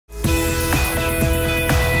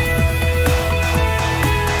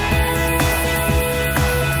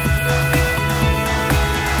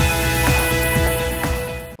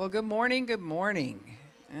morning, good morning.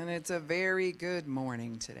 And it's a very good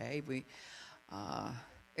morning today.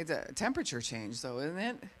 It's a temperature change though, isn't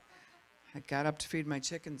it? I got up to feed my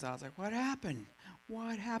chickens. I was like, what happened?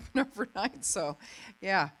 What happened overnight? So,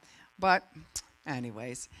 yeah. But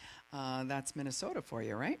anyways, that's Minnesota for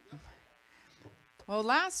you, right? Well,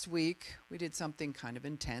 last week we did something kind of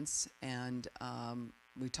intense, and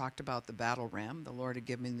we talked about the battle ram. The Lord had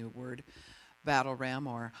given me the word battle ram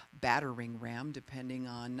or battering ram, depending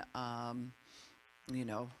on you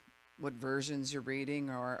know what versions you're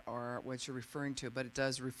reading or what you're referring to, but it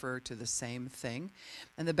does refer to the same thing.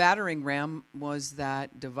 And the battering ram was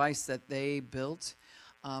that device that they built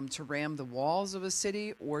to ram the walls of a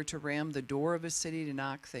city or to ram the door of a city to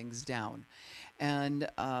knock things down, and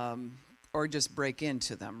or just break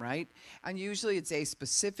into them, right? And usually it's a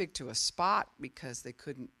specific to a spot because they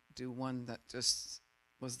couldn't do one that just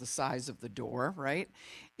was the size of the door, right?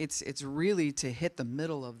 It's really to hit the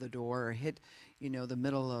middle of the door or hit, the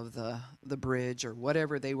middle of the bridge or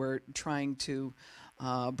whatever they were trying to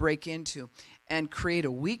break into and create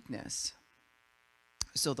a weakness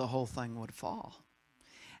so the whole thing would fall.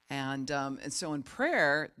 And so in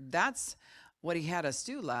prayer, that's what he had us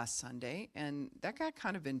do last Sunday, and that got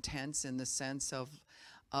kind of intense in the sense of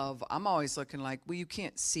I'm always looking like, well, you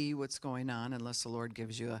can't see what's going on unless the Lord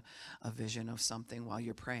gives you a vision of something while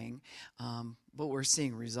you're praying, but we're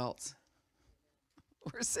seeing results.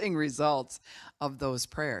 We're seeing results of those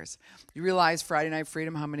prayers. You realize Friday Night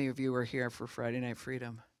Freedom, how many of you were here for Friday Night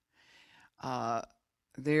Freedom?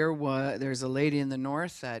 There's a lady in the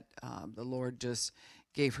north that the Lord just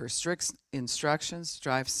gave her strict instructions to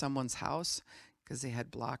drive someone's house because they had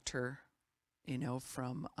blocked her,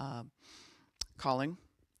 from calling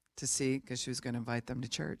to see because she was going to invite them to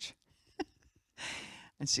church.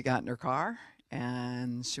 And she got in her car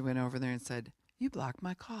and she went over there and said, "You blocked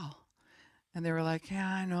my call." And they were like, "Yeah,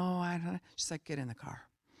 I know. I don't." She's like, "Get in the car."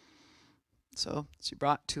 So she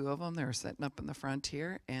brought two of them. They were sitting up in the front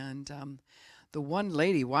here. And the one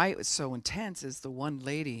lady, why it was so intense is the one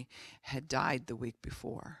lady had died the week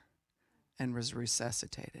before and was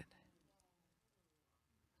resuscitated.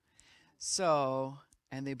 So,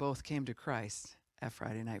 and they both came to Christ at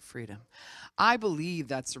Friday Night Freedom. I believe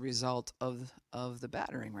that's a result of the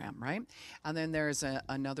battering ram, right? And then there's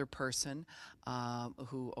another person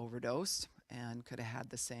who overdosed and could have had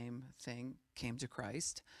the same thing, came to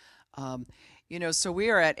Christ. So we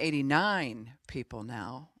are at 89 people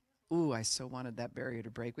now. Ooh, I so wanted that barrier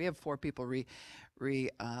to break. We have 4 people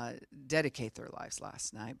dedicate their lives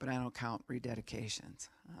last night, but I don't count rededications.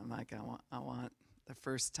 I'm like, I want the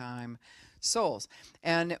first time souls.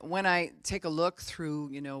 And when I take a look through,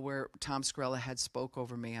 where Tom Scarella had spoke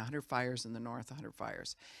over me, 100 fires in the north, 100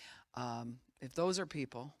 fires. If those are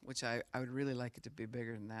people, which I would really like it to be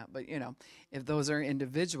bigger than that, but, if those are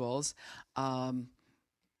individuals,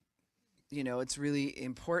 it's really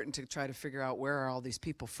important to try to figure out where are all these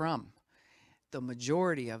people from. The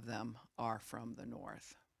majority of them are from the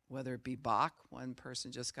north, whether it be Bach, one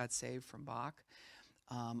person just got saved from Bach,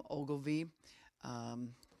 Ogilvy,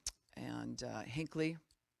 and Hinckley.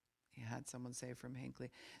 He had someone saved from Hinckley.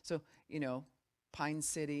 So, Pine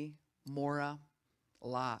City, Mora, a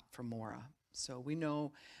lot from Mora. So we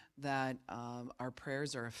know that our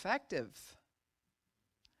prayers are effective.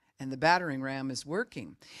 And the battering ram is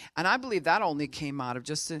working. And I believe that only came out of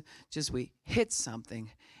just we hit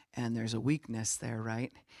something and there's a weakness there,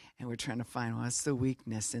 right? And we're trying to find what's the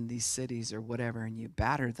weakness in these cities or whatever, and you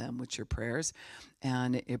batter them with your prayers.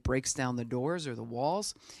 And it breaks down the doors or the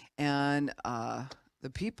walls. And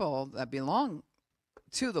the people that belong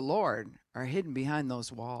to the Lord are hidden behind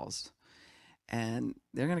those walls. And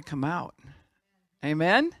they're going to come out.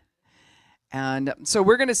 Amen? And so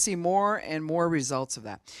we're going to see more and more results of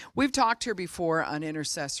that. We've talked here before on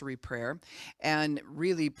intercessory prayer, and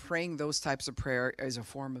really praying those types of prayer is a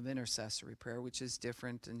form of intercessory prayer, which is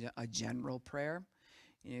different than a general prayer.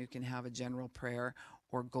 You can have a general prayer,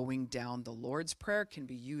 or going down the Lord's Prayer can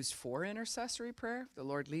be used for intercessory prayer. The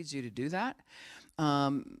Lord leads you to do that.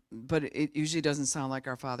 But it usually doesn't sound like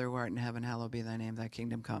 "Our Father who art in heaven, hallowed be thy name, thy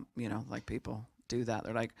kingdom come," like people do that.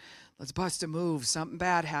 They're like, let's bust a move, something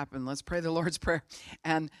bad happened, let's pray the Lord's Prayer.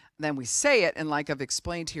 And then we say it, and like I've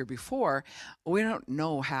explained here before, we don't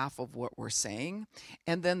know half of what we're saying.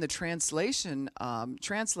 And then the translation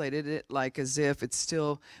translated it like as if it's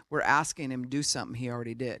still, we're asking him to do something he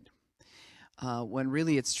already did. When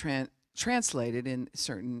really it's translated in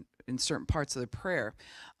certain parts of the prayer.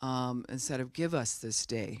 Instead of "Give us this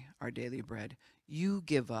day our daily bread," "You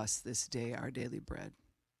give us this day our daily bread."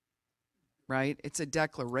 Right? It's a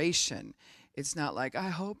declaration. It's not like, "I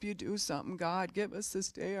hope you do something, God. Give us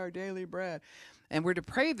this day our daily bread." And we're to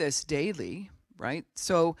pray this daily, right?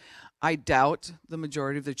 So I doubt the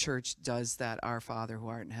majority of the church does that. Our Father who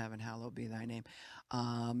art in heaven, hallowed be thy name.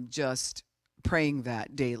 Just praying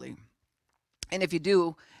that daily. And if you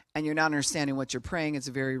do, and you're not understanding what you're praying, it's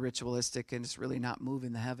very ritualistic and it's really not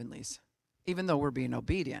moving the heavenlies, even though we're being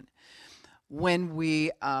obedient. When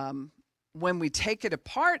we take it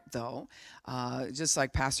apart, though, just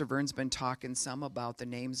like Pastor Vern's been talking some about the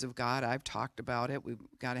names of God, I've talked about it. We've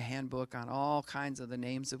got a handbook on all kinds of the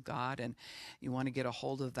names of God, and you want to get a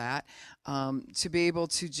hold of that to be able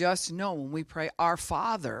to just know when we pray, our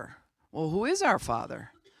Father. Well, who is our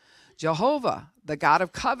Father? Jehovah, the God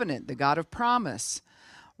of covenant, the God of promise,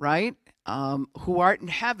 right? Who art in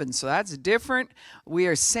heaven. So that's different. We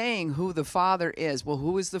are saying who the Father is. Well,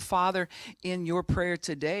 who is the Father in your prayer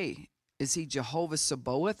today? Is he Jehovah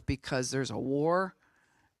Sabaoth because there's a war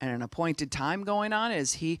and an appointed time going on?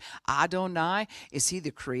 Is he Adonai? Is he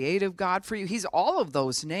the creative God for you? He's all of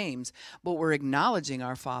those names, but we're acknowledging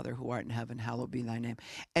our Father who art in heaven, hallowed be thy name.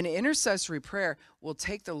 And intercessory prayer will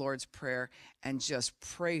take the Lord's Prayer and just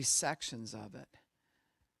pray sections of it.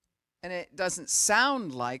 And it doesn't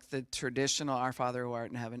sound like the traditional Our Father who art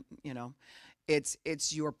in heaven, you know. It's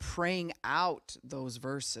you're praying out those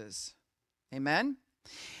verses. Amen?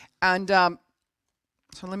 And so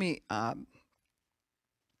let me,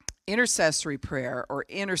 intercessory prayer or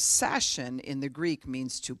intercession in the Greek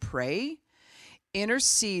means to pray,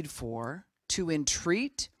 intercede for, to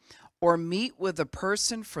entreat, or meet with a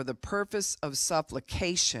person for the purpose of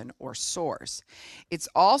supplication or source. It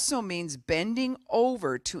also means bending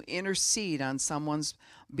over to intercede on someone's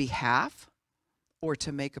behalf or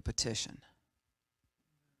to make a petition.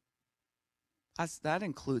 That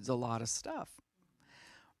includes a lot of stuff,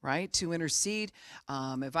 right? To intercede.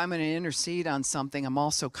 If I'm going to intercede on something, I'm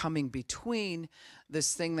also coming between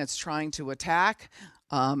this thing that's trying to attack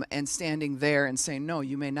and standing there and saying, no,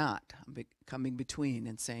 you may not. I'm coming between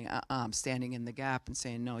and saying, I'm standing in the gap and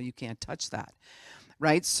saying, no, you can't touch that,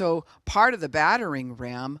 right? So part of the battering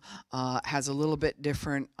ram has a little bit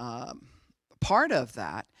different part of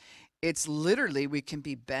that. It's literally we can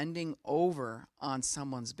be bending over on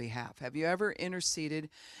someone's behalf. Have you ever interceded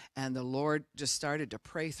and the Lord just started to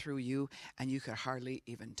pray through you and you could hardly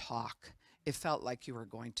even talk? It felt like you were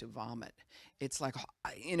going to vomit. It's like,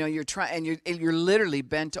 you know, you're trying and you're literally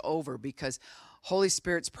bent over because Holy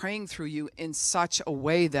Spirit's praying through you in such a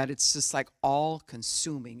way that it's just like all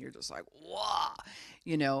consuming. You're just like, wow.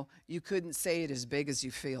 You know, you couldn't say it as big as you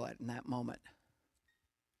feel it in that moment.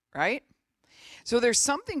 Right? So there's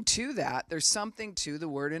something to that. There's something to the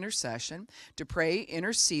word intercession, to pray,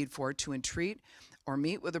 intercede for, to entreat, or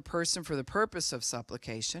meet with a person for the purpose of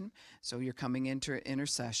supplication. So you're coming into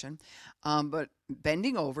intercession. But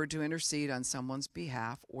bending over to intercede on someone's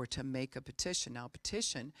behalf or to make a petition. Now,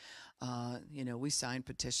 petition, you know, we sign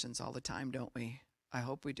petitions all the time, don't we? I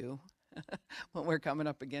hope we do. When we're coming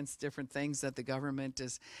up against different things that the government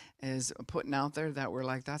is putting out there that we're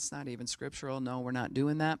like, that's not even scriptural. No, we're not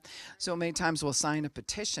doing that. So many times we'll sign a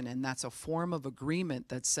petition, and that's a form of agreement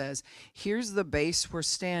that says, here's the base we're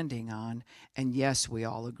standing on, and yes, we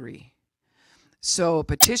all agree. So a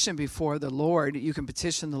petition before the Lord, you can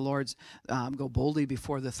petition the Lord's, go boldly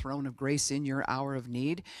before the throne of grace in your hour of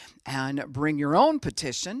need, and bring your own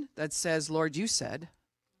petition that says, Lord, you said,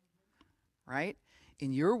 right?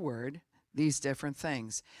 In your word, these different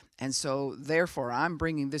things. And so, therefore, I'm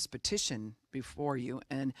bringing this petition before you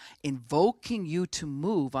and invoking you to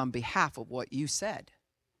move on behalf of what you said.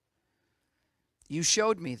 You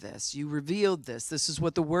showed me this. You revealed this. This is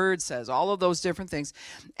what the word says. All of those different things.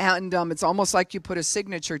 And it's almost like you put a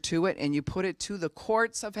signature to it and you put it to the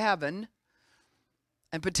courts of heaven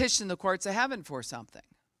and petition the courts of heaven for something.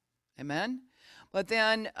 Amen? But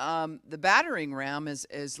then the battering ram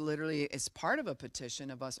is literally, it's part of a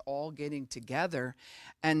petition of us all getting together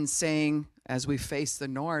and saying, as we face the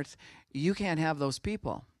north, you can't have those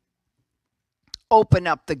people. Open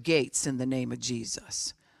up the gates in the name of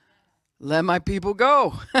Jesus. Let my people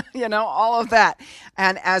go. You know, all of that.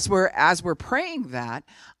 And as we're praying that,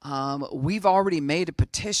 we've already made a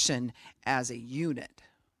petition as a unit,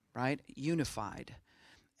 right? Unified.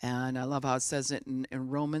 And I love how it says it in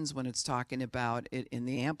Romans when it's talking about it in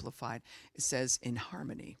the Amplified. It says in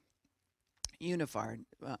harmony, unified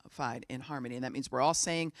in harmony. And that means we're all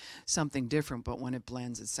saying something different, but when it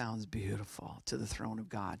blends, it sounds beautiful to the throne of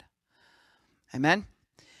God. Amen?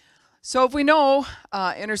 So if we know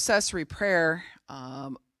intercessory prayer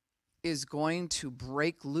is going to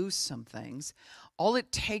break loose some things, all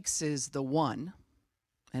it takes is the one.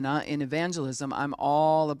 And in evangelism, I'm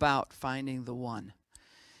all about finding the one.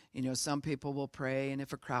 You know, some people will pray, and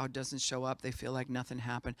if a crowd doesn't show up, they feel like nothing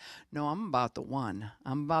happened. No, I'm about the one.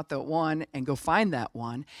 I'm about the one, and go find that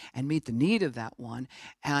one and meet the need of that one.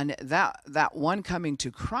 And that one coming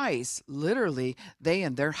to Christ, literally, they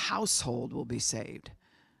and their household will be saved.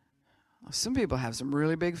 Some people have some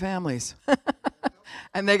really big families.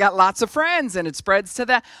 And they got lots of friends, and it spreads to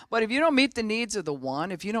that. But if you don't meet the needs of the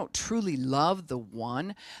one, if you don't truly love the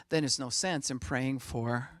one, then it's no sense in praying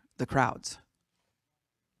for the crowds.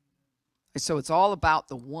 So it's all about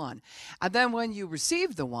the one. And then when you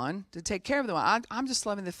receive the one, to take care of the one, I'm just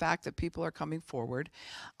loving the fact that people are coming forward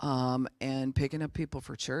and picking up people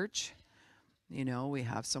for church. You know, we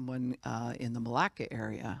have someone in the Malacca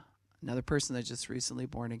area, another person that just recently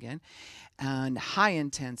born again, and high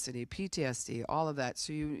intensity, PTSD, all of that.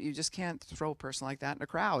 So you just can't throw a person like that in a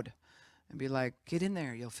crowd and be like, get in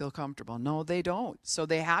there, you'll feel comfortable. No, they don't. So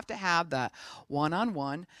they have to have that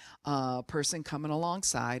one-on-one person coming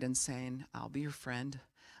alongside and saying, I'll be your friend.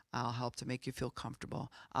 I'll help to make you feel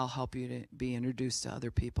comfortable. I'll help you to be introduced to other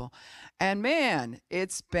people. And man,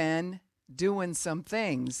 it's been doing some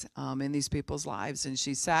things in these people's lives. And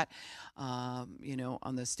she sat, you know,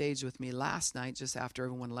 on the stage with me last night just after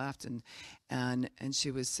everyone left. And she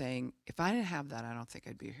was saying, if I didn't have that, I don't think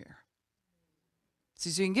I'd be here. So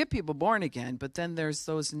you can get people born again, but then there's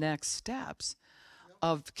those next steps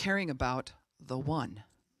of caring about the one.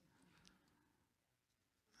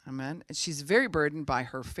 Amen. And she's very burdened by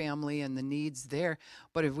her family and the needs there.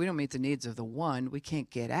 But if we don't meet the needs of the one, we can't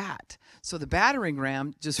get at. So the battering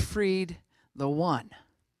ram just freed the one.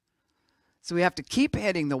 So we have to keep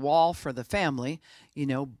hitting the wall for the family, you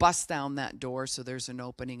know, bust down that door so there's an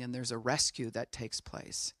opening and there's a rescue that takes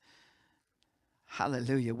place.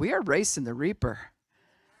 Hallelujah. We are racing the reaper.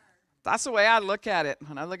 That's the way I look at it.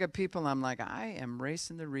 When I look at people, I'm like, I am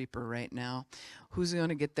racing the reaper right now. Who's going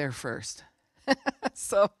to get there first?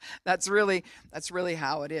 So that's really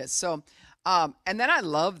how it is. So, and then I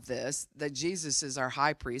love this, that Jesus is our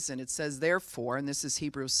high priest, and it says, therefore, and this is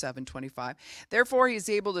Hebrews 7:25, therefore he is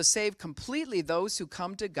able to save completely those who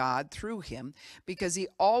come to God through him, because he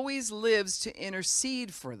always lives to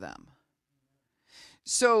intercede for them.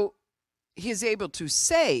 So he is able to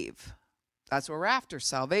save. That's what we're after,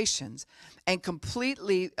 salvations, and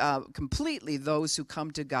completely those who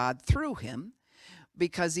come to God through him,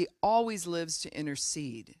 because he always lives to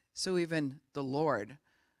intercede. So even the Lord,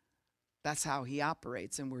 that's how he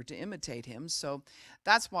operates, and we're to imitate him. So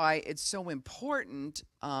that's why it's so important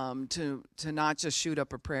to not just shoot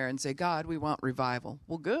up a prayer and say, God, we want revival.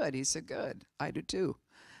 Well, good. He said, good. I do too.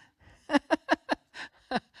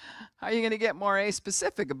 How are you going to get more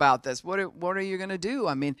specific about this? What are you going to do?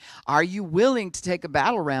 I mean, are you willing to take a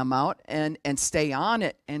battle ram out and stay on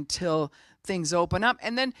it until things open up?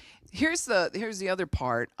 And then here's the other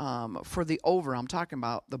part for the I'm talking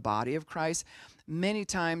about the body of Christ. Many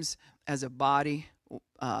times as a body,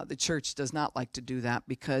 the church does not like to do that,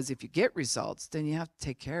 because if you get results, then you have to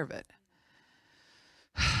take care of it.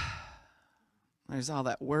 There's all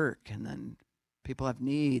that work, and then people have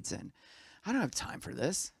needs, and I don't have time for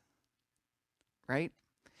this. Right?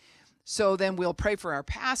 So then we'll pray for our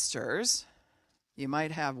pastors. You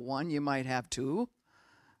might have one, you might have two.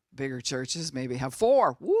 Bigger churches maybe have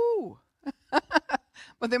 4. Woo!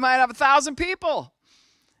 But they might have 1,000 people.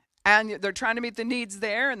 And they're trying to meet the needs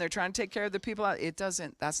there, and they're trying to take care of the people.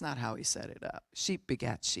 That's not how he set it up. Sheep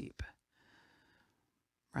begat sheep.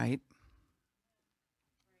 Right?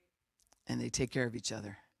 And they take care of each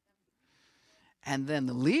other. And then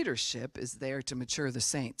the leadership is there to mature the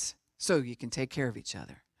saints, so you can take care of each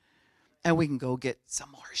other. And we can go get some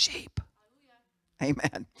more sheep.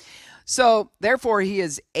 Amen. So, therefore, he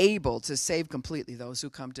is able to save completely those who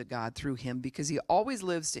come to God through him, because he always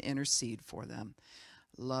lives to intercede for them.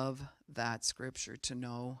 Love that scripture, to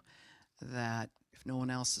know that if no one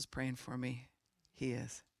else is praying for me, he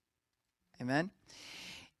is. Amen.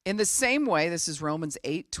 In the same way, this is Romans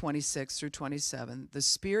 8:26 through 27, the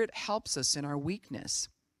Spirit helps us in our weakness.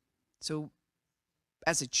 So,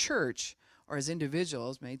 as a church or as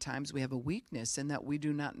individuals, many times we have a weakness in that we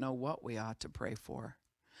do not know what we ought to pray for.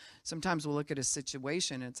 Sometimes we'll look at a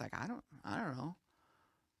situation and it's like, I don't know.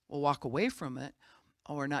 We'll walk away from it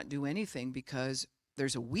or not do anything because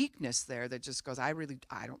there's a weakness there that just goes, I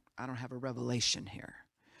don't have a revelation here.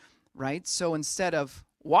 Right? So instead of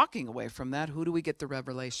walking away from that, who do we get the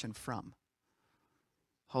revelation from?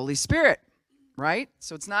 Holy Spirit. Right?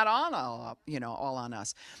 So it's not all on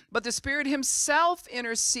us. But the Spirit himself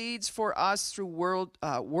intercedes for us through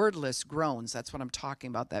wordless groans. That's what I'm talking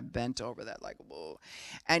about, that bent over, that like, whoa.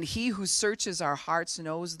 And he who searches our hearts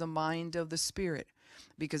knows the mind of the Spirit,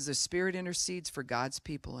 because the Spirit intercedes for God's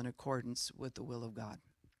people in accordance with the will of God.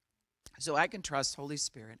 So I can trust Holy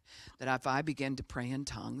Spirit that if I begin to pray in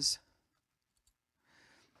tongues,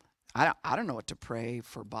 I don't know what to pray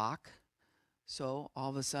for Bach. So all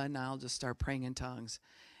of a sudden I'll just start praying in tongues.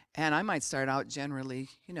 And I might start out generally,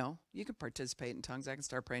 you can participate in tongues. I can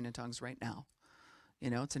start praying in tongues right now.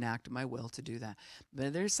 It's an act of my will to do that.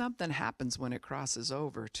 But there's something happens when it crosses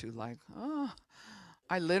over to like, oh,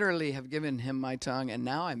 I literally have given him my tongue and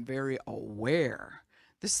now I'm very aware.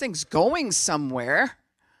 This thing's going somewhere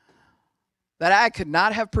that I could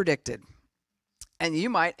not have predicted. And you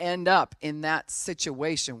might end up in that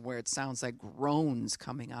situation where it sounds like groans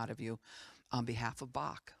coming out of you on behalf of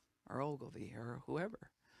Bach or Ogilvy or whoever,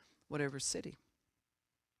 whatever city.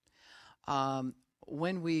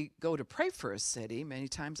 When we go to pray for a city, many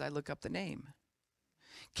times I look up the name.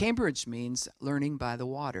 Cambridge means learning by the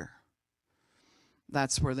water.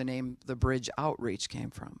 That's where the name, the Bridge Outreach,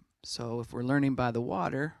 came from. So if we're learning by the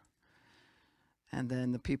water, and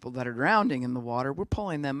then the people that are drowning in the water, we're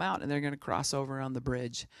pulling them out, and they're going to cross over on the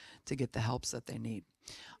bridge to get the helps that they need.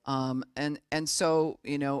 And so,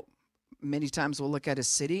 many times we'll look at a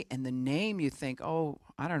city, and the name you think, oh,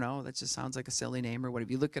 I don't know, that just sounds like a silly name or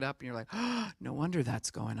whatever. You look it up, and you're like, oh, no wonder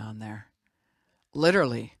that's going on there.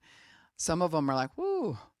 Literally. Some of them are like,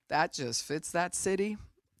 whoo, that just fits that city,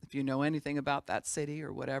 if you know anything about that city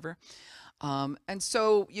or whatever. And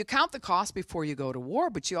so you count the cost before you go to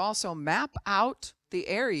war, but you also map out the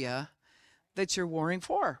area that you're warring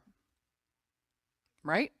for,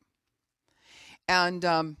 right? And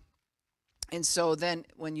so then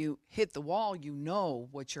when you hit the wall, you know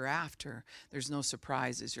what you're after. There's no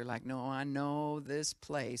surprises. You're like, no, I know this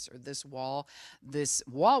place or this wall. This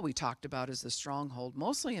wall we talked about is the stronghold,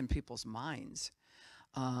 mostly in people's minds.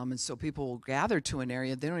 And so people will gather to an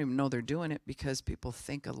area. They don't even know they're doing it because people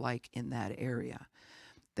think alike in that area.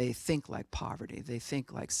 They think like poverty. They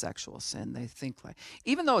think like sexual sin. They think like,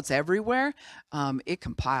 even though it's everywhere, it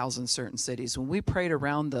compiles in certain cities. When we prayed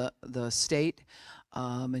around the state,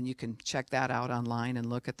 and you can check that out online and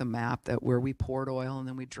look at the map that where we poured oil and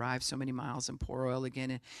then we drive so many miles and pour oil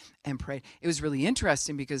again and pray. It was really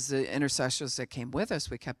interesting because the intercessors that came with us,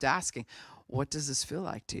 we kept asking, what does this feel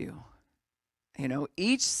like to you?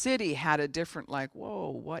 Each city had a different like, whoa,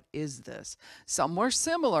 what is this? Some were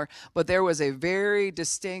similar, but there was a very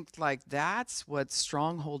distinct like, that's what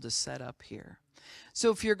stronghold is set up here. So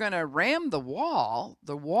if you're going to ram the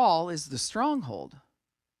wall is the stronghold.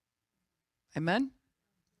 Amen?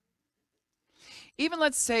 Even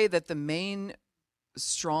let's say that the main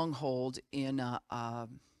stronghold in a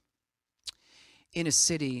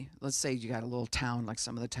city, let's say you got a little town like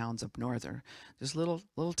some of the towns up north, there's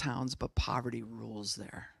little towns, but poverty rules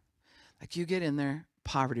there. Like you get in there,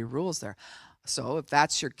 poverty rules there. So if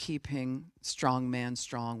that's your keeping strong man,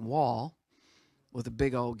 strong wall with a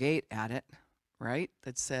big old gate at it, right,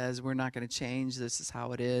 that says we're not going to change, this is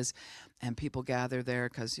how it is, and people gather there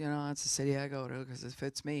because, it's a city I go to because it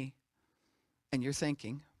fits me. And you're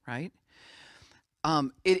thinking, right?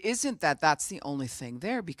 It isn't that that's the only thing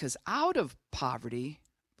there, because out of poverty,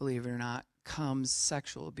 believe it or not, comes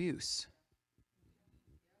sexual abuse.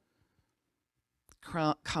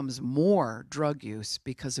 Comes more drug use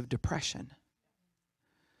because of depression.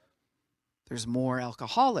 There's more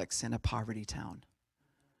alcoholics in a poverty town.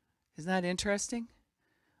 Isn't that interesting?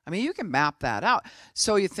 I mean, you can map that out.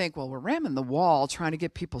 So you think, well, we're ramming the wall trying to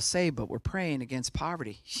get people saved, but we're praying against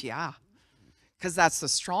poverty. Yeah. Because that's the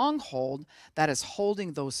stronghold that is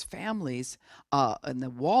holding those families, and the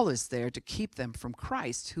wall is there to keep them from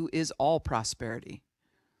Christ, who is all prosperity.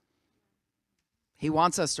 He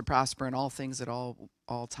wants us to prosper in all things at all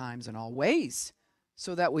times and all ways,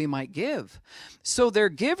 so that we might give. So their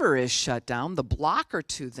giver is shut down. The blocker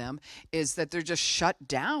to them is that they're just shut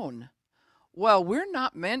down. Well, we're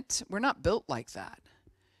not built like that.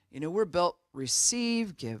 We're built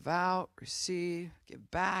receive, give out, receive,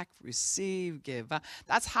 give back, receive, give out.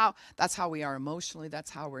 That's how we are emotionally. That's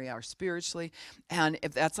how we are spiritually. And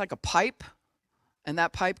if that's like a pipe and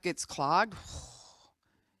that pipe gets clogged,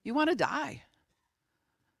 you want to die.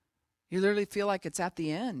 You literally feel like it's at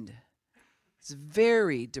the end. It's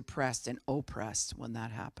very depressed and oppressed when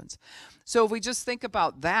that happens. So if we just think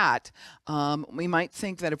about that, we might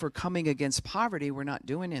think that if we're coming against poverty, we're not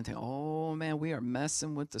doing anything. Oh, man, we are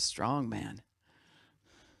messing with the strong man.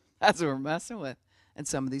 That's what we're messing with in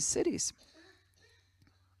some of these cities.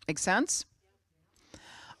 Make sense?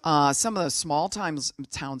 Some of the small towns,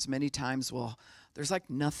 many times, there's like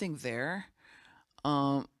nothing there,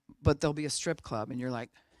 but there'll be a strip club, and you're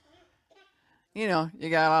like, you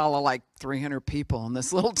got all of like 300 people in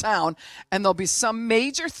this little town, and there'll be some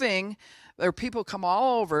major thing. There people come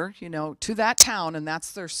all over, to that town, and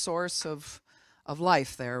that's their source of of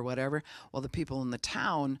life there or whatever. Well, the people in the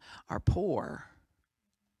town are poor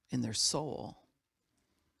in their soul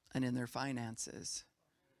and in their finances.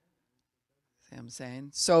 See what I'm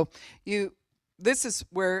saying? So this is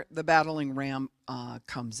where the battling ram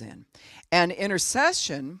comes in. And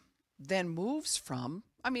intercession then moves from,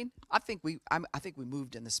 I think we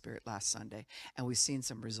moved in the Spirit last Sunday, and we've seen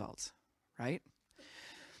some results, right?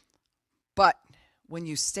 But when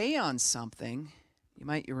you stay on something, you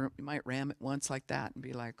might ram it once like that and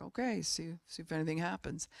be like, okay, see if anything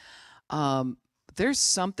happens.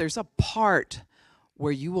 There's a part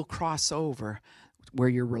where you will cross over where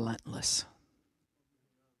you're relentless.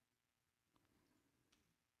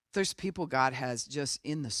 There's people God has just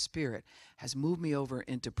in the Spirit has moved me over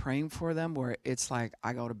into praying for them, where it's like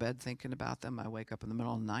I go to bed thinking about them. I wake up in the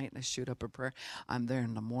middle of the night and I shoot up a prayer. I'm there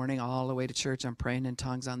in the morning all the way to church. I'm praying in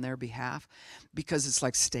tongues on their behalf, because it's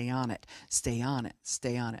like, stay on it, stay on it,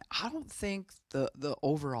 stay on it. I don't think the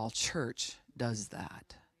overall church does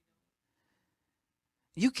that.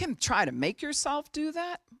 You can try to make yourself do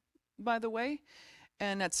that, by the way,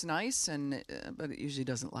 and that's nice, but it usually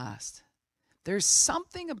doesn't last. There's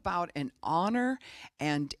something about an honor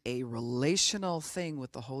and a relational thing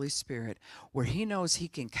with the Holy Spirit where he knows he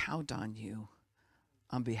can count on you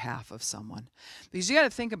on behalf of someone. Because you got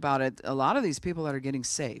to think about it, a lot of these people that are getting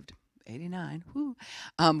saved, 89, whoo,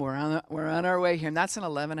 we're on our way here, and that's an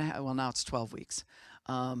 11 and a half, well, now it's 12 weeks.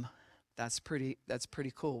 That's pretty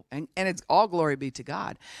cool. And it's all glory be to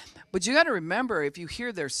God. But you got to remember, if you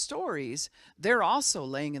hear their stories, they're also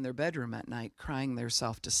laying in their bedroom at night crying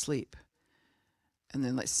themselves to sleep. And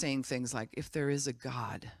then saying things like, if there is a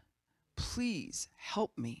God, please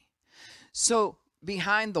help me. So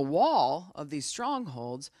behind the wall of these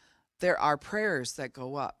strongholds, there are prayers that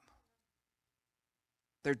go up.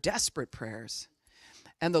 They're desperate prayers.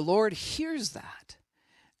 And the Lord hears that.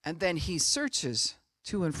 And then he searches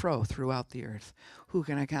to and fro throughout the earth. Who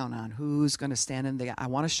can I count on? Who's going to stand in the... I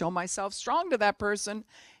want to show myself strong to that person.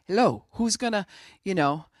 Hello, who's going to,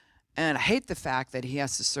 And I hate the fact that he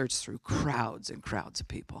has to search through crowds and crowds of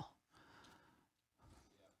people.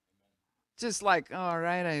 Just like, all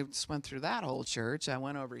right, I just went through that whole church. I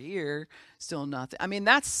went over here, still nothing.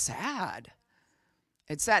 That's sad.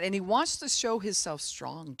 It's sad. And he wants to show himself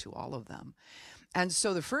strong to all of them. And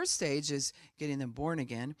so the first stage is getting them born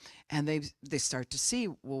again, and they start to see,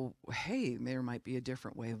 well, hey, there might be a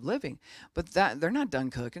different way of living. But they're not done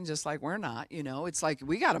cooking, just like we're not. It's like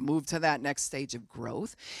we got to move to that next stage of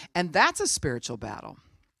growth, and that's a spiritual battle.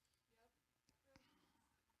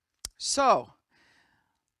 So,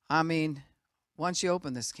 once you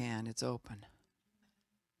open this can, it's open.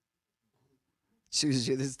 Choose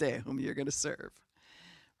you this day whom you're going to serve.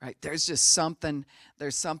 Right, there's something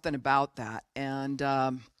about that. And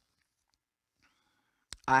I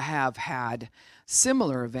have had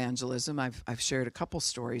similar evangelism. I've shared a couple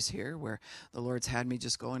stories here where the Lord's had me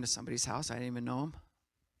just go into somebody's house. I didn't even know him.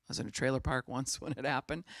 I was in a trailer park once when it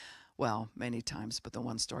happened. Well, many times, but the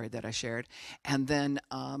one story that I shared. And then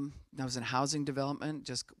I was in housing development,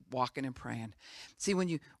 just walking and praying. See, when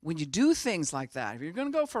you do things like that, if you're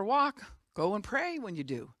going to go for a walk, go and pray when you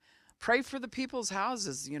do. Pray for the people's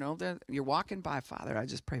houses, you're walking by, Father, I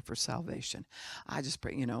just pray for salvation. I just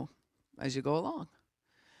pray, as you go along.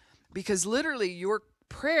 Because literally your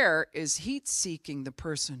prayer is heat-seeking the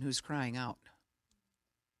person who's crying out.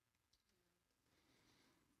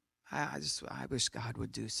 I wish God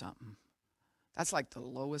would do something. That's like the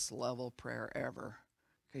lowest level prayer ever.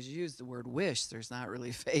 Because you use the word wish, there's not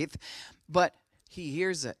really faith. But he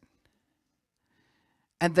hears it.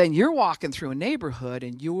 And then you're walking through a neighborhood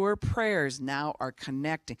and your prayers now are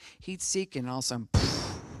connecting. He's seeking, and all of a sudden,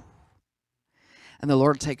 and the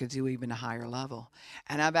Lord will take it to even a higher level.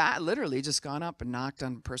 And I've literally just gone up and knocked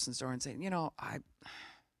on a person's door and said,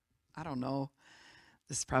 I don't know.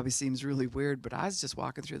 This probably seems really weird, but I was just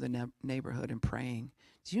walking through the neighborhood and praying.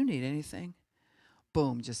 Do you need anything?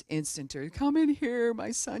 Boom, just instant. Come in here.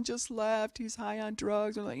 My son just left. He's high on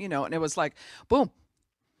drugs. And it was like, boom.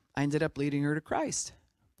 I ended up leading her to Christ.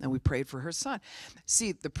 And we prayed for her son.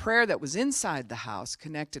 See, the prayer that was inside the house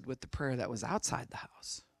connected with the prayer that was outside the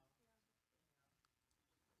house.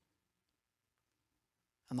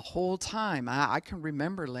 And the whole time, I can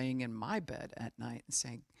remember laying in my bed at night and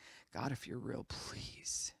saying, God, if you're real,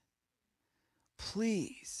 please.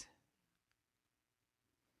 Please.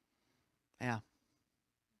 Yeah.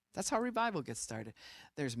 That's how revival gets started.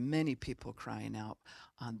 There's many people crying out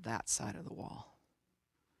on that side of the wall.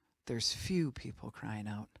 There's few people crying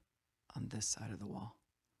out on this side of the wall.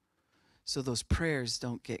 So those prayers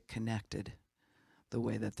don't get connected the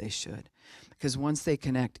way that they should. Because once they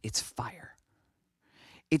connect, it's fire.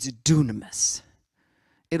 It's dunamis.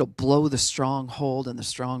 It'll blow the stronghold and the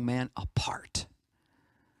strong man apart.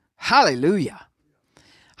 Hallelujah.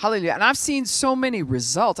 Hallelujah. And I've seen so many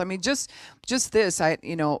results. I mean, just this,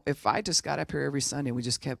 if I just got up here every Sunday and we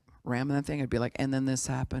just kept ramming that thing, I'd be like, and then this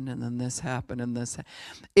happened, and then this happened, and this.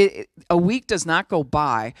 A week does not go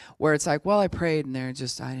by where it's like, well, I prayed, and I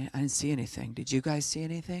didn't see anything. Did you guys see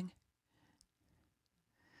anything?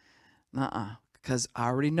 Because I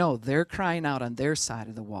already know they're crying out on their side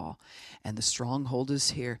of the wall, and the stronghold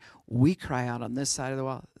is here. We cry out on this side of the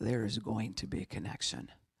wall. There is going to be a connection.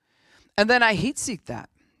 And then I heat seek that.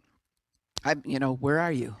 Where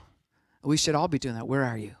are you? We should all be doing that. Where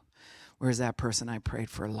are you? Where's that person I prayed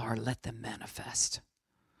for? Lord, let them manifest.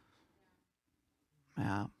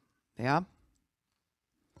 Yeah.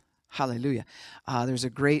 Hallelujah. There's a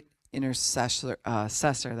great intercessor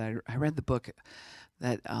that I read the book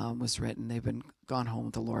that was written. They've been gone home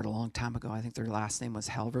with the Lord a long time ago. I think their last name was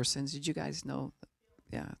Halversons. Did you guys know?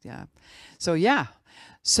 Yeah.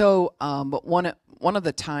 But one of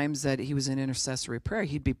the times that he was in intercessory prayer,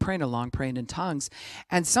 he'd be praying along, praying in tongues.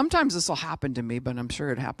 And sometimes this will happen to me, but I'm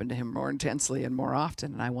sure it happened to him more intensely and more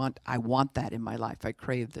often. And I want that in my life. I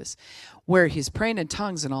crave this. Where he's praying in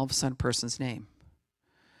tongues and all of a sudden person's name.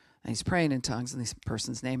 And he's praying in tongues and this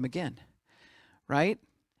person's name again. Right?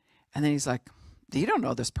 And then he's like, you don't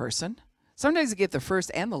know this person. Sometimes you get the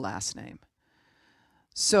first and the last name.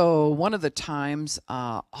 So one of the times,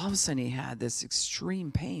 all of a sudden he had this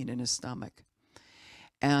extreme pain in his stomach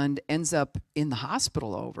and ends up in the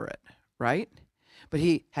hospital over it, right? But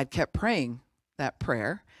he had kept praying that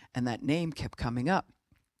prayer and that name kept coming up.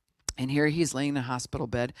 And here he's laying in a hospital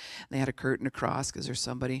bed. They had a curtain across because there's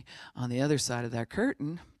somebody on the other side of that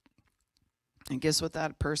curtain. And guess what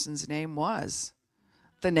that person's name was?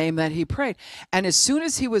 The name that he prayed. And as soon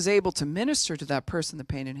as he was able to minister to that person, the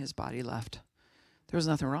pain in his body left. There was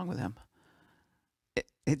nothing wrong with him.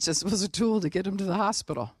 It just was a tool to get him to the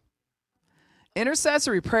hospital.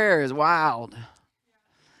 Intercessory prayer is wild.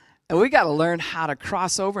 And we got to learn how to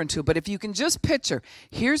cross over into it. But if you can just picture,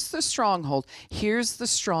 here's the stronghold, here's the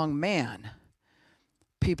strong man.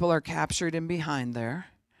 People are captured in behind there.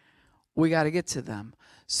 We got to get to them.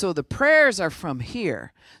 So the prayers are from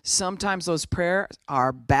here. Sometimes those prayers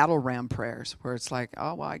are battle ram prayers where it's like,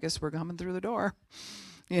 oh, well, I guess we're coming through the door.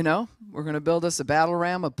 We're going to build us a battle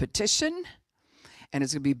ram of petition, and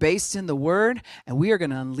it's going to be based in the word, and we are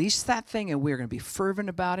going to unleash that thing, and we are going to be fervent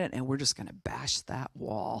about it, and we're just going to bash that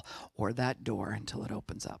wall or that door until it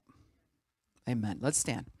opens up. Amen. Let's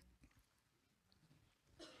stand.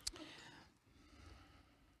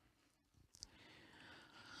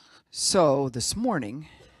 So this morning,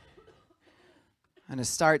 I'm going to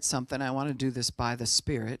start something. I want to do this by the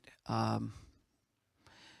Spirit.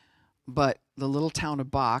 But the little town of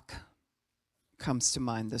Bach comes to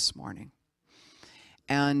mind this morning.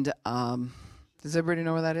 And does everybody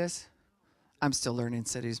know where that is? I'm still learning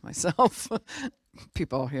cities myself.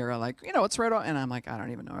 People here are like, it's right on. And I'm like, I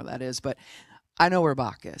don't even know where that is. But I know where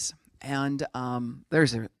Bach is. And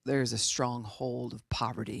there's a stronghold of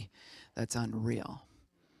poverty that's unreal.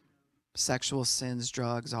 Sexual sins,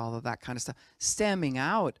 drugs, all of that kind of stuff, stemming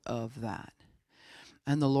out of that.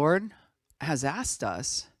 And the Lord has asked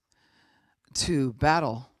us to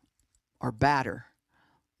battle or batter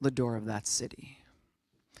the door of that city.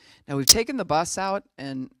 Now, we've taken the bus out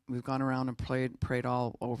and we've gone around and prayed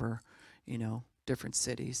all over, different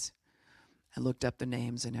cities and looked up the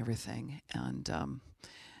names and everything.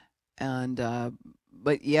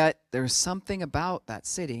 But yet there's something about that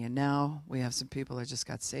city. And now we have some people that just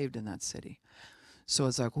got saved in that city. So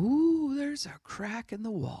it's like, ooh, there's a crack in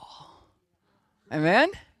the wall. Amen?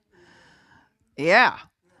 Yeah.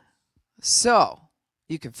 So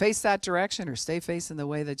you can face that direction or stay facing the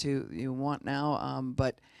way that you want now.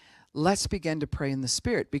 But let's begin to pray in the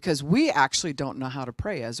Spirit, because we actually don't know how to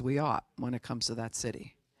pray as we ought when it comes to that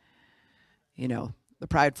city. The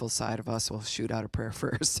prideful side of us will shoot out a prayer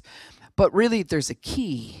first. But really, there's a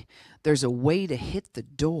key. There's a way to hit the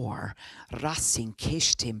door. That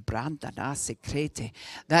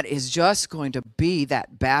is just going to be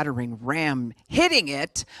that battering ram hitting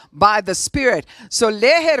it by the Spirit. So je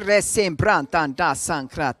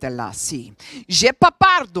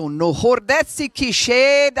papardo no hordetsi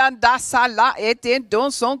kishe dandasa la eten don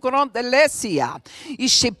son grondelesia.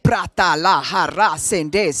 Ishe prata la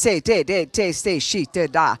harasende se te se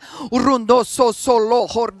shite da. Urundo so solo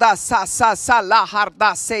hordasa sa la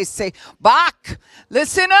harda se. Bach,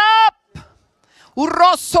 listen up.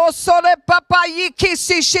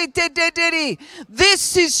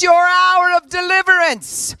 This is your hour of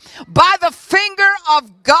deliverance. By the finger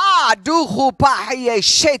of God. We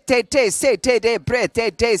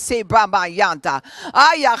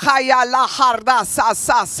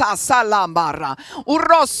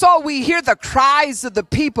hear the cries of the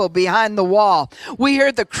people behind the wall. We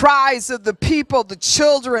hear the cries of the people, the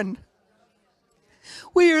children.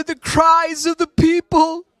 We hear the cries of the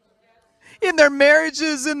people in their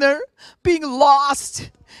marriages, in their being lost,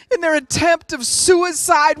 in their attempt of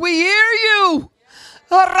suicide. We hear you.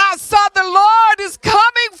 The Lord is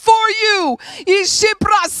coming for you. He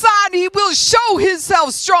will show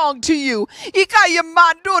himself strong to you.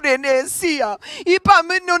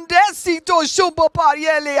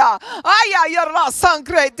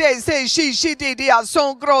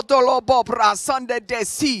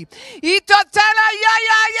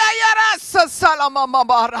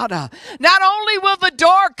 Not only will the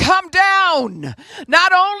door come down,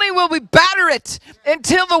 not only will we batter it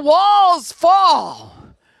until the walls fall,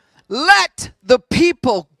 let the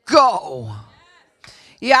people go.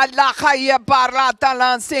 This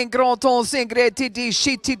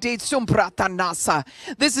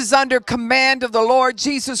is under command of the Lord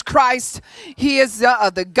Jesus Christ. He is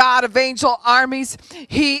the God of angel armies.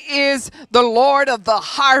 He is the Lord of the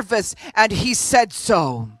harvest, and he said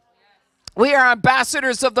so. We are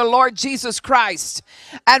ambassadors of the Lord Jesus Christ,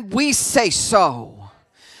 and we say so.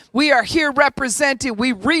 We are here representing,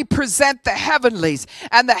 we represent the heavenlies.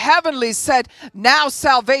 And the heavenlies said, now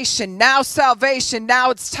salvation, now salvation, now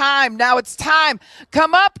it's time, now it's time.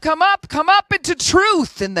 Come up, come up, come up into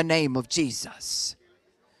truth in the name of Jesus.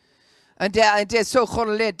 And I want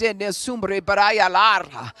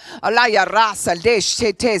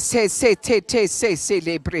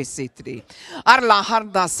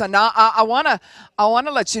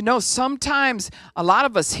to let you know, sometimes a lot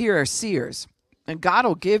of us here are seers. And God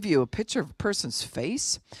will give you a picture of a person's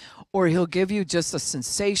face, or he'll give you just a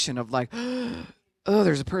sensation of like, oh,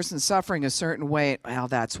 there's a person suffering a certain way. Well,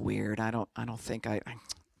 that's weird. I don't think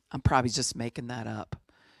I'm probably just making that up.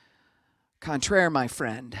 Contraire, my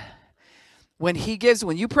friend. When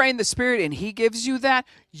you pray in the Spirit and he gives you that,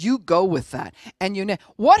 you go with that. And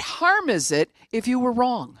what harm is it if you were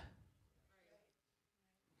wrong?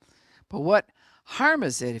 But what harm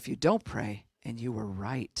is it if you don't pray and you were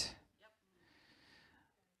right?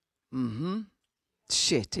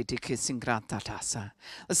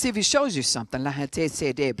 Let's see if he shows you something. While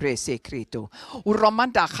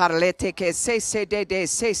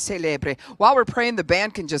we're praying, the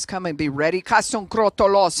band can just come and be ready. He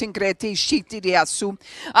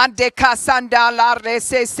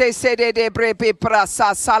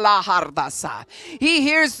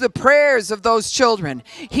hears the prayers of those children.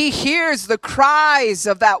 He hears the cries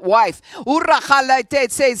of that wife.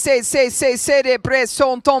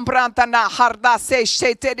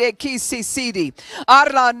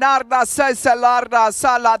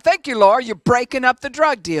 Thank you, Lord. You're breaking up the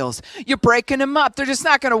drug deals. You're breaking them up. They're just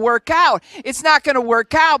not going to work out. It's not going to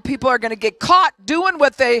work out. People are going to get caught doing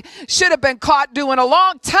what they should have been caught doing a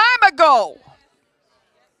long time ago.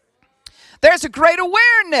 There's a great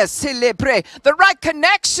awareness. The right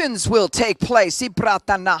connections will take place. The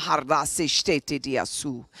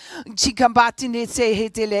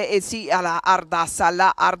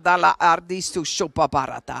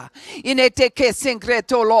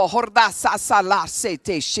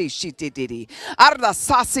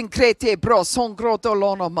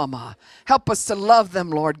help us to love them,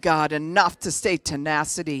 Lord God, enough to stay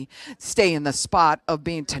in the spot of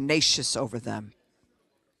being tenacious over them.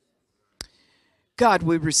 God,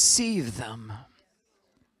 we receive them.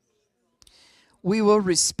 We will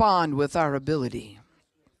respond with our ability.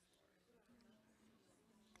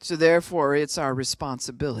 So therefore, it's our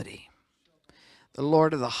responsibility. The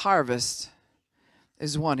Lord of the harvest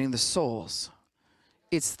is wanting the souls.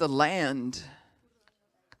 It's the land.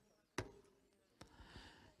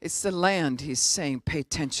 It's the land he's saying, pay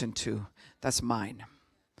attention to. That's mine.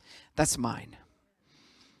 That's mine.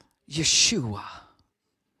 Yeshua.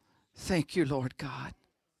 Thank you, Lord God.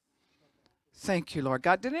 Thank you, Lord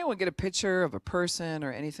God. Did anyone get a picture of a person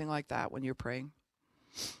or anything like that when you're praying?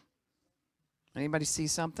 Anybody see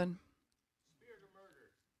something?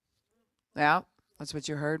 Yeah, that's what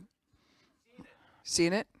you heard?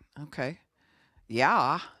 Seen it? Okay.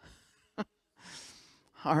 Yeah.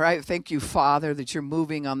 All right, thank you, Father, that you're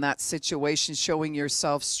moving on that situation, showing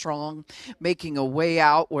yourself strong, making a way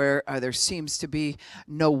out where there seems to be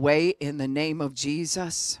no way in the name of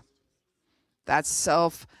Jesus. That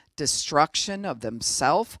destruction of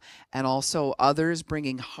themselves and also others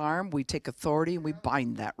bringing harm, we take authority and we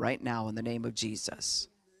bind that right now in the name of Jesus.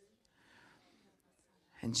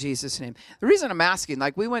 In Jesus' name. The reason I'm asking,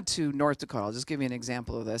 like we went to North Dakota, I'll just give you an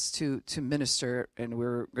example of this, to minister, and we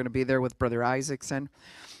were going to be there with Brother Isaacson.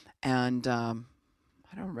 And I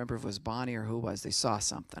don't remember if it was Bonnie or who it was. They saw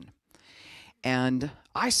something. And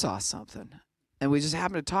I saw something. And we just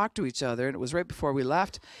happened to talk to each other. And it was right before we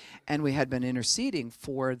left. And we had been interceding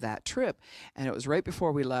for that trip. And it was right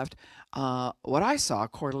before we left. What I saw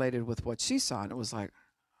correlated with what she saw. And it was like,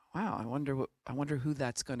 wow, I wonder who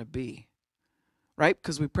that's going to be. Right?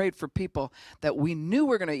 Because we prayed for people that we knew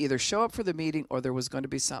were going to either show up for the meeting or there was going to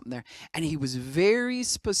be something there. And he was very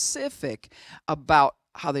specific about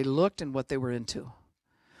how they looked and what they were into.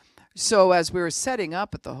 So as we were setting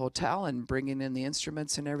up at the hotel and bringing in the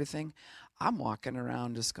instruments and everything, I'm walking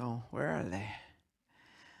around just going, where are they?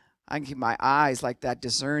 I can keep my eyes like that,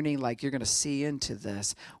 discerning, like you're going to see into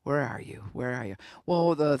this. Where are you? Where are you?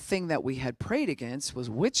 Well, the thing that we had prayed against was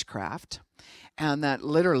witchcraft. And that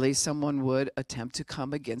literally someone would attempt to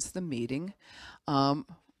come against the meeting and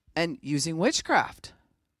using witchcraft.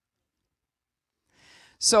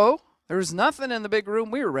 So there was nothing in the big room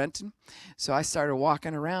we were renting. So I started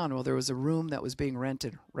walking around. Well, there was a room that was being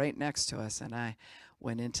rented right next to us. And I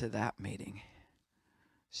went into that meeting.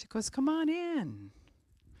 She goes, come on in.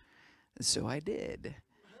 And so I did.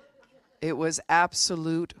 It was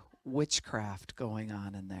absolute witchcraft going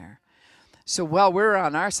on in there. So while we were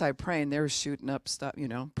on our side praying, they were shooting up stuff,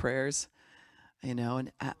 prayers,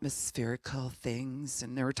 and atmospherical things.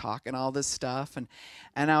 And they were talking all this stuff. And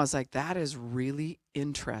I was like, that is really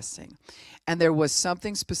interesting. And there was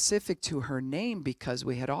something specific to her name because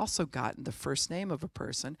we had also gotten the first name of a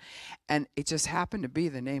person. And it just happened to be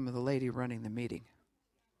the name of the lady running the meeting.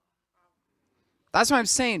 That's what I'm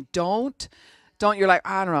saying. Don't, you're like,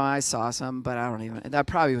 I don't know, I saw something, but I don't even, that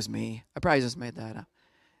probably was me. I probably just made that up.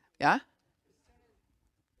 Yeah?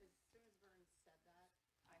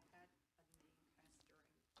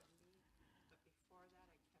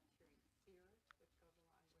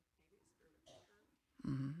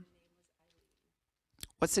 Mm-hmm.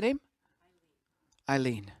 What's the name?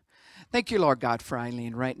 Eileen. Thank you, Lord God, for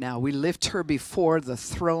Eileen right now. We lift her before the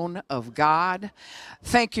throne of God.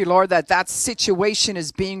 Thank you, Lord, that situation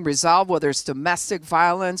is being resolved, whether it's domestic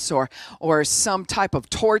violence or some type of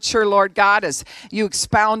torture, Lord God. As you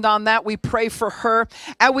expound on that, we pray for her.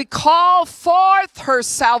 And we call forth her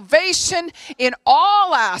salvation in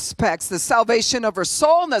all aspects, the salvation of her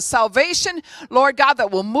soul and the salvation, Lord God,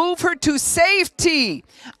 that will move her to safety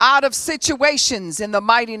out of situations in the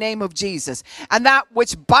mighty name of Jesus. And that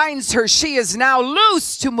which binds her, she is now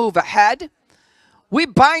loose to move ahead. We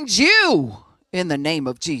bind you in the name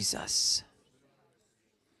of Jesus.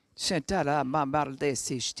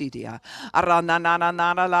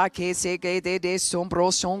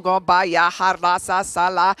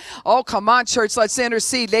 Oh, come on, church, let's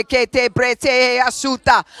intercede.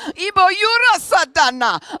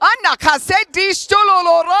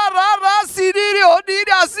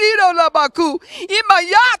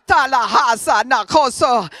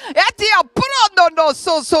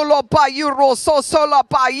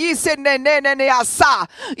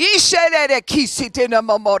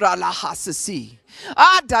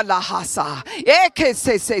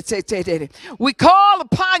 We call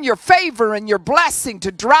upon your favor and your blessing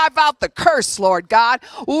to drive out the curse, Lord God.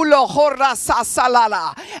 And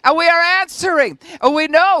we are answering. And we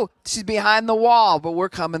know she's behind the wall, but we're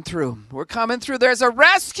coming through. We're coming through. There's a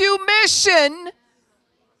rescue mission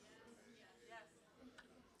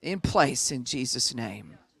in place in Jesus'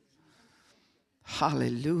 name.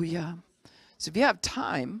 Hallelujah. So if you have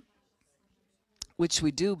time, which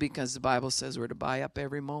we do because the Bible says we're to buy up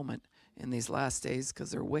every moment in these last days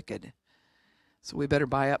because they're wicked. So we better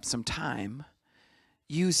buy up some time.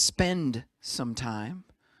 You spend some time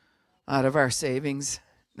out of our savings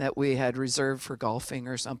that we had reserved for golfing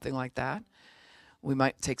or something like that. We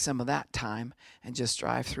might take some of that time and just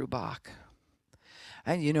drive through Bach.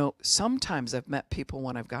 And sometimes I've met people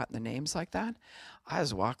when I've gotten the names like that. I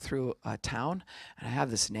just walk through a town and I have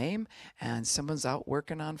this name and someone's out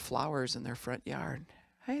working on flowers in their front yard.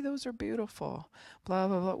 Hey, those are beautiful. Blah,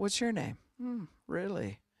 blah, blah. What's your name?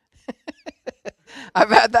 Really? I've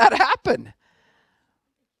had that happen.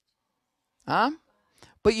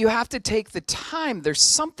 But you have to take the time. There's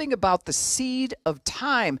something about the seed of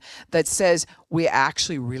time that says we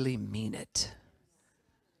actually really mean it.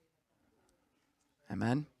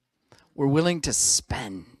 Amen. We're willing to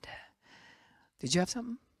spend. Did you have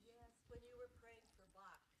something? Yes, when you were praying for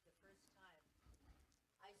Bach the first time,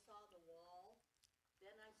 I saw the wall,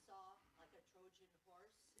 then I saw like a Trojan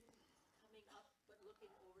horse,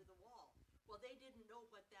 they didn't know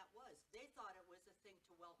what that was. They thought it was a thing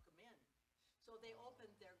to welcome in. So they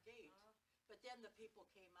opened their gate. But then the people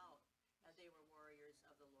came out, and they were warriors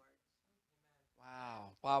of the Lord.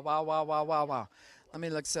 Wow. Wow, wow, wow, wow, wow, wow. Let me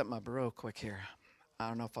look something up real quick here. I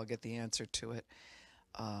don't know if I'll get the answer to it.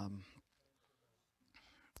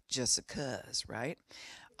 Just because, right?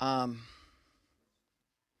 I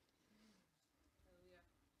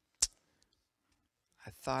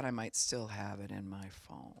thought I might still have it in my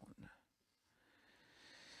phone.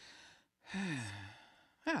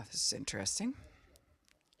 Ah, this is interesting.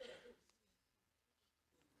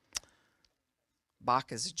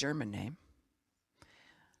 Bach is a German name,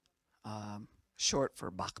 short for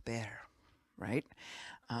Bachbär, right?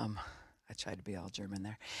 I tried to be all German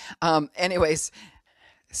there. Anyways,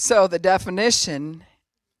 so the definition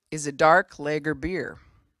is a dark lager beer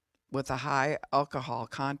with a high alcohol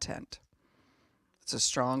content. It's a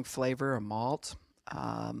strong flavor of malt.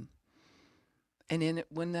 And in it,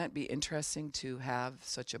 wouldn't that be interesting to have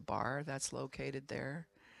such a bar that's located there?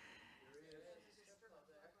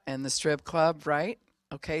 And the strip club, right?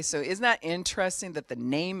 Okay, so isn't that interesting that the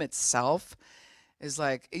name itself is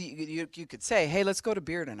like, you could say, hey, let's go to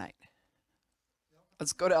beer tonight.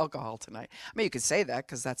 Let's go to alcohol tonight. I mean, you could say that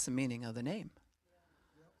because that's the meaning of the name.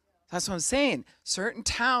 That's what I'm saying. Certain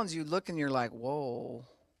towns you look and you're like, whoa,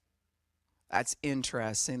 that's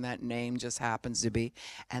interesting. That name just happens to be.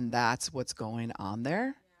 And that's what's going on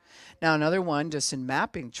there. Now, another one, just in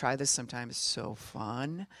mapping, try this sometime. It's so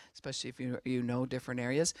fun, especially if you know different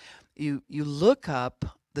areas. You look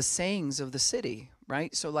up the sayings of the city,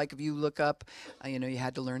 right? So like if you look up, you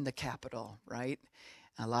had to learn the capital, right?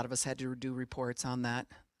 A lot of us had to do reports on that.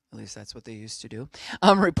 At least that's what they used to do.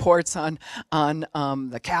 Reports on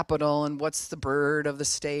the capital and what's the bird of the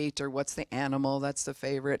state or what's the animal that's the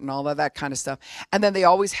favorite and all of that kind of stuff. And then they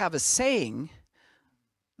always have a saying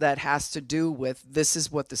that has to do with this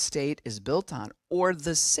is what the state is built on, or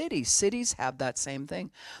the city. Cities have that same thing.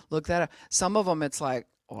 Look that up. Some of them it's like,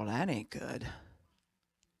 oh, that ain't good.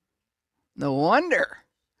 No wonder.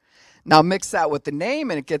 Now mix that with the name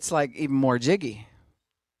and it gets like even more jiggy.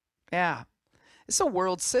 Yeah. It's a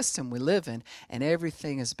world system we live in, and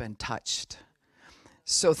everything has been touched.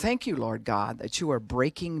 So thank you, Lord God, that you are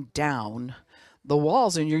breaking down the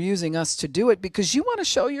walls, and you're using us to do it because you want to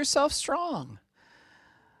show yourself strong.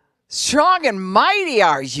 Strong and mighty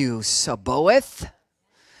are you, Sabaoth.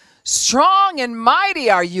 Strong and mighty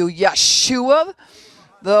are you, Yeshua.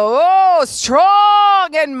 Strong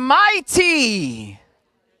and mighty.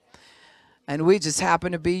 And we just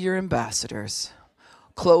happen to be your ambassadors,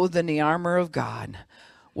 clothed in the armor of God,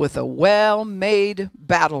 with a well-made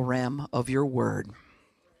battle ram of your word.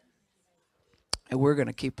 And we're going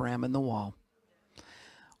to keep ramming the wall.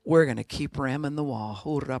 We're going to keep ramming the wall.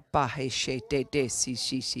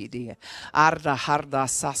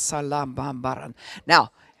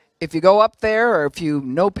 Now, if you go up there or if you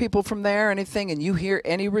know people from there or anything and you hear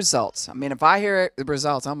any results, I mean, if I hear the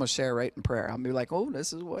results, I'm going to share right in prayer. I'll be like, oh,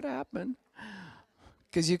 this is what happened.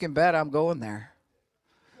 Because you can bet I'm going there.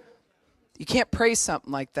 You can't pray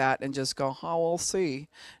something like that and just go, oh, we'll see.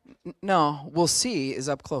 No, we'll see is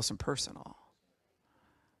up close and personal.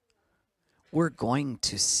 We're going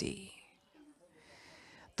to see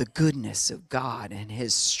the goodness of God and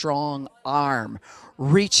his strong arm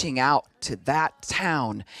reaching out to that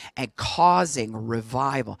town and causing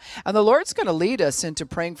revival. And the Lord's going to lead us into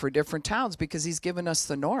praying for different towns because he's given us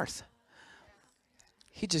the north.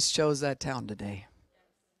 He just chose that town today.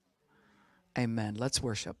 Amen. Let's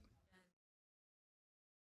worship.